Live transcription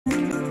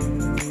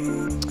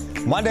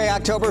Monday,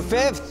 October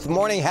 5th,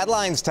 morning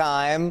headlines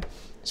time.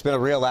 It's been a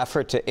real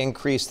effort to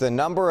increase the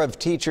number of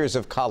teachers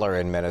of color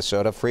in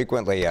Minnesota.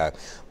 Frequently, a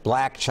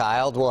black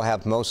child will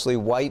have mostly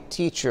white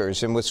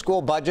teachers. And with school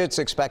budgets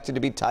expected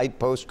to be tight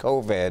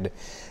post-COVID,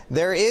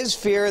 there is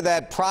fear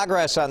that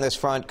progress on this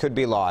front could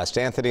be lost.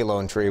 Anthony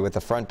Lonetree with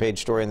the front page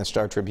story in the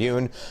Star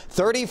Tribune.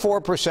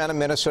 34% of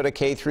Minnesota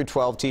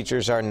K-12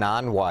 teachers are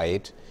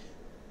non-white.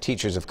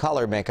 Teachers of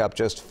color make up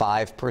just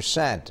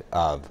 5%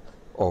 of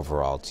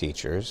overall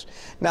teachers.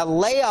 Now,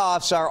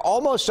 layoffs are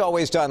almost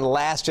always done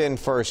last in,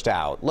 first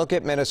out. Look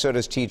at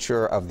Minnesota's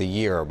Teacher of the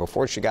Year.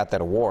 Before she got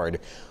that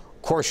award,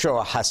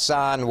 Korsho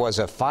Hassan was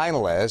a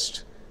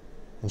finalist,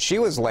 and she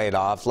was laid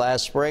off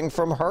last spring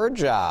from her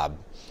job.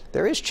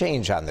 There is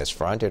change on this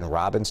front. In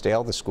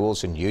Robbinsdale, the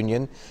schools and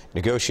union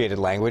negotiated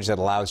language that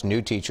allows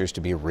new teachers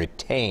to be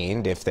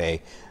retained if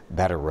they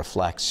better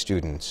reflect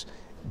students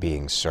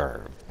being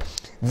served.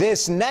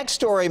 This next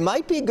story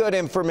might be good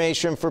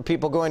information for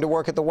people going to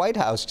work at the White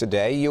House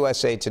today.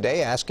 USA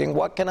Today asking,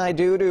 what can I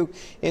do to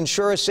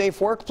ensure a safe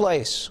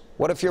workplace?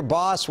 What if your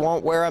boss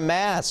won't wear a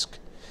mask?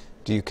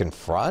 Do you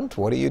confront?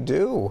 What do you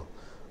do?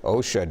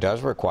 OSHA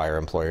does require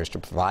employers to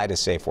provide a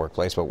safe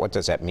workplace, but what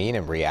does that mean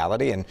in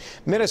reality? In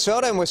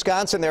Minnesota and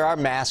Wisconsin, there are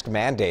mask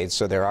mandates,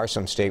 so there are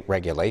some state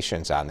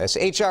regulations on this.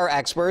 HR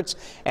experts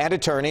and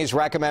attorneys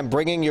recommend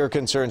bringing your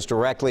concerns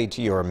directly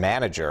to your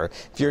manager.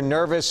 If you're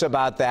nervous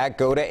about that,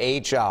 go to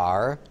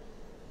HR,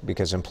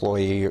 because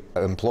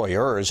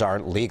employers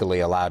aren't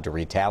legally allowed to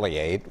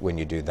retaliate when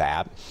you do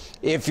that.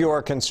 If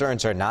your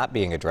concerns are not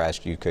being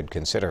addressed, you could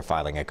consider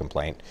filing a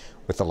complaint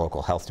with the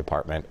local health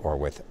department or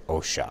with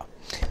OSHA.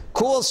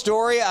 Cool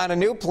story on a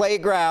new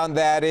playground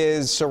that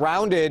is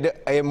surrounded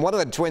in one of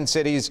the Twin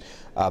Cities'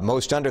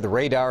 most under the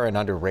radar and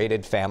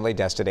underrated family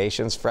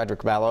destinations.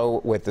 Frederick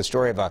Mello with the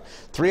story of a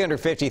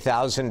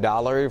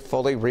 $350,000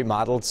 fully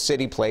remodeled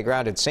city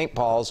playground at St.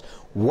 Paul's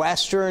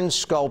Western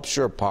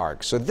Sculpture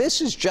Park. So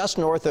this is just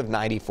north of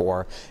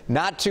 94,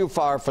 not too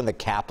far from the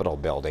Capitol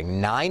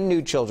building. 9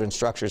 new children's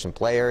structures and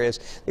play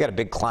areas. They got a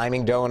big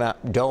climbing dome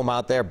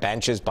out there,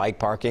 benches, bike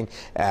parking,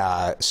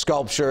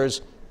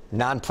 sculptures.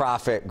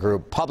 Nonprofit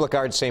group Public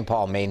Art St.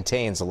 Paul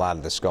maintains a lot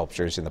of the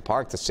sculptures in the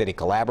park. The city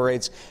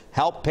collaborates,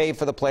 help pay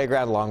for the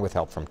playground, along with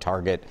help from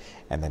Target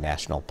and the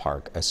National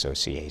Park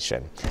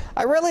Association.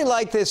 I really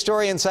like this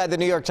story inside the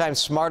New York Times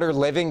Smarter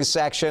Living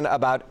section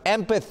about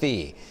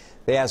empathy.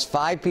 They asked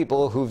 5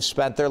 people who've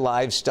spent their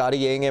lives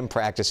studying and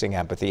practicing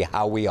empathy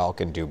how we all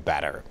can do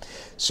better.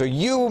 So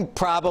you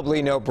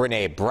probably know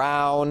Brene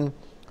Brown.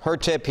 Her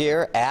tip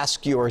here,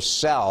 ask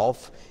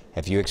yourself,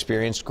 have you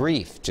experienced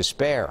grief,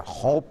 despair,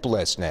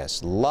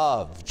 hopelessness,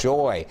 love,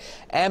 joy?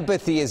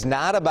 Empathy is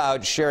not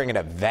about sharing an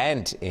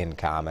event in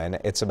common.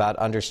 It's about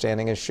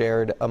understanding a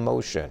shared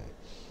emotion.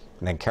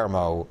 And then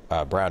Kermo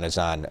Brown is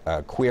on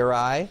Queer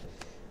Eye,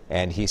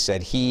 and he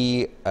said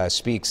he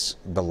speaks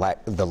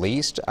the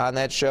least on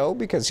that show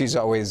because he's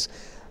always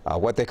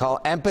what they call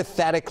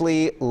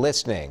empathetically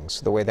listening.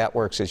 So the way that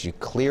works is you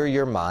clear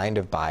your mind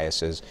of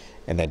biases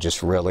and then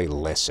just really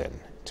listen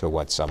to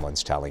what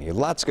someone's telling you.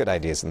 Lots of good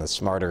ideas in the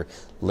Smarter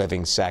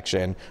Living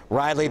section.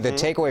 Riley, the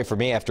takeaway for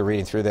me after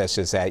reading through this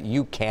is that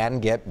you can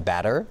get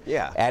better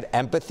at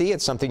empathy.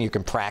 It's something you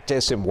can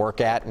practice and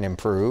work at and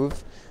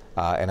improve.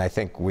 And I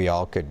think we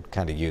all could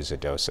kind of use a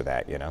dose of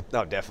that, you know?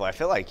 No, definitely. I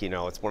feel like,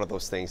 it's one of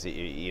those things that,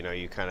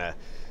 you kind of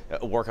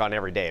work on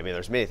every day. I mean,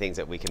 there's many things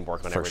that we can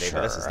work on every day,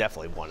 but this is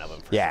definitely one of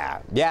them. Yeah,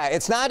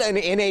 it's not an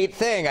innate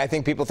thing. I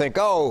think people think,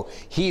 oh,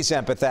 he's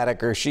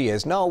empathetic or she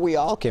is. No, we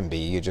all can be.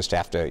 You just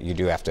have to, you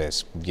do have to,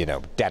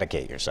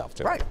 dedicate yourself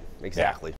to it. Right, exactly.